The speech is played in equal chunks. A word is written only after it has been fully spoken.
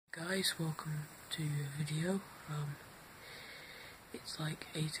Guys, welcome to a video. It's like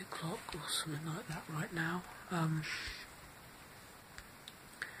 8 o'clock or something like that right now.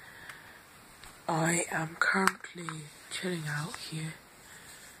 I am currently chilling out here,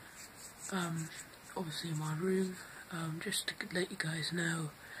 obviously in my room, just to let you guys know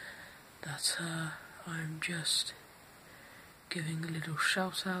that I'm just giving a little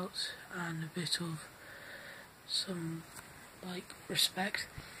shout out and a bit of some respect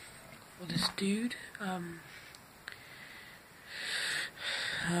for this dude.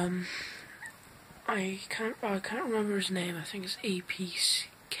 I can't remember his name. I think it's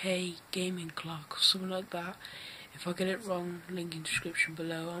APK Gaming Clock or something like that. If I get it wrong, link in description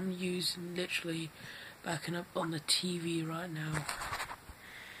below. I'm using literally backing up on the TV right now.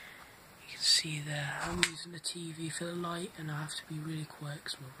 You can see there, I'm using the TV for the light, and I have to be really quiet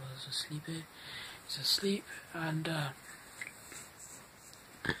because my brother's asleep here. He's asleep, and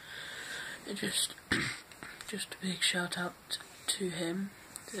just a big shout out to him,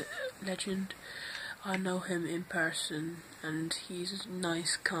 the legend. I know him in person, and he's a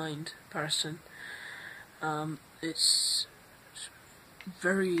nice, kind person. It's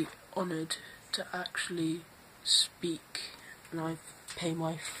very honoured to actually speak, and I pay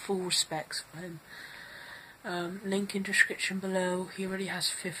my full respects for him. Link in description below. He already has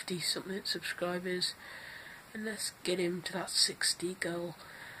 50 something subscribers, and let's get him to that 60 goal.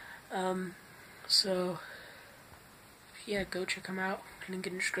 So yeah, go check him out. Link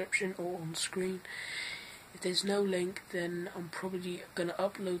in description or on screen. If there's no link, then I'm probably gonna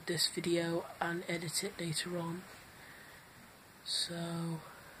upload this video and edit it later on. So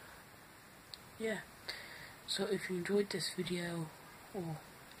yeah, so if you enjoyed this video, or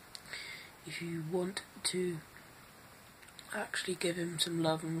if you want to actually give him some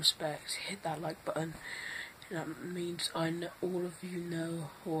love and respect, hit that like button. That means I know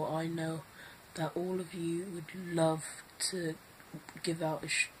that all of you would love to give out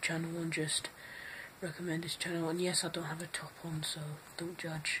his channel and just recommend his channel. And yes, I don't have a top on, so don't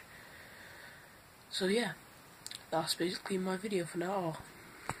judge. So yeah, that's basically my video for now. Oh,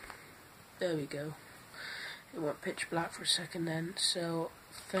 there we go. It went pitch black for a second then. So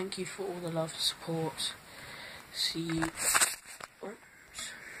thank you for all the love and support. See you. Oh,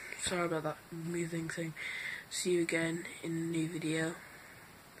 sorry about that moving thing. See you again in a new video.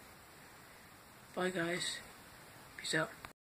 Bye guys. Peace out.